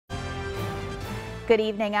Good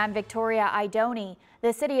evening, I'm Victoria Idoni.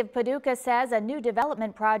 The city of Paducah says a new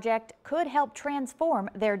development project could help transform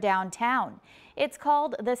their downtown. It's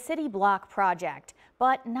called the City Block Project,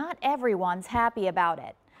 but not everyone's happy about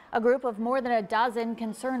it. A group of more than a dozen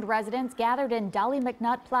concerned residents gathered in Dolly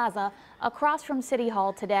McNutt Plaza across from City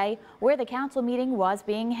Hall today, where the council meeting was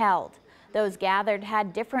being held. Those gathered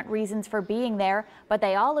had different reasons for being there, but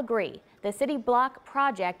they all agree the City Block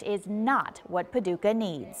Project is not what Paducah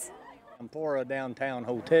needs. I'm for a downtown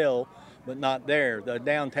hotel, but not there. The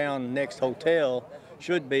downtown next hotel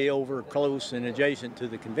should be over close and adjacent to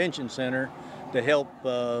the convention center to help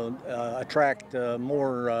attract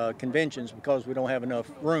more conventions because we don't have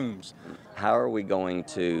enough rooms. How are we going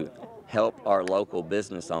to help our local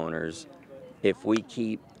business owners if we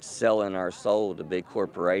keep selling our soul to big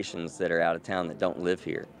corporations that are out of town that don't live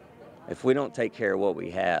here? If we don't take care of what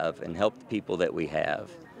we have and help the people that we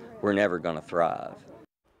have, we're never going to thrive.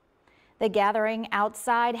 The gathering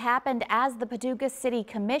outside happened as the Paducah City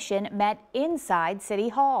Commission met inside City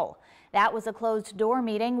Hall. That was a closed-door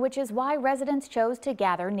meeting, which is why residents chose to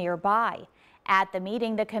gather nearby. At the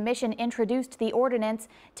meeting, the commission introduced the ordinance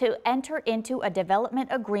to enter into a development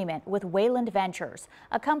agreement with Wayland Ventures,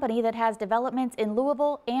 a company that has developments in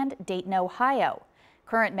Louisville and Dayton, Ohio.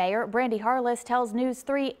 Current Mayor Brandy Harless tells News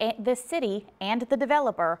 3 the city and the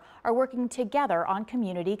developer are working together on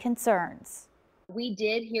community concerns. We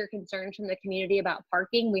did hear concerns from the community about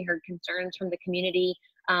parking. We heard concerns from the community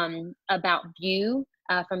about view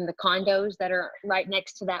from the condos that are right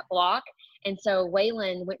next to that block. And so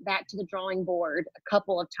Wayland went back to the drawing board a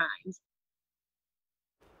couple of times.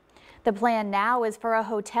 The plan now is for a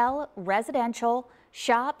hotel, residential,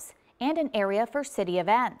 shops, and an area for city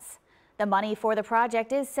events. The money for the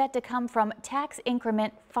project is set to come from tax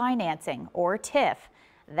increment financing, or TIF.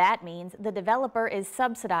 That means the developer is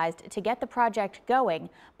subsidized to get the project going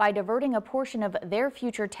by diverting a portion of their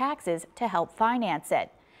future taxes to help finance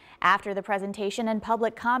it. After the presentation and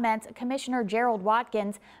public comments, Commissioner Gerald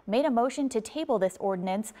Watkins made a motion to table this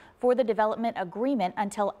ordinance for the development agreement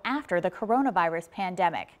until after the coronavirus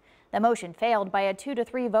pandemic. The motion failed by a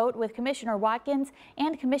 2-3 vote, with Commissioner Watkins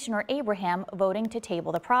and Commissioner Abraham voting to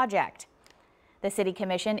table the project. The City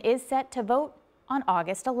Commission is set to vote on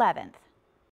August 11th.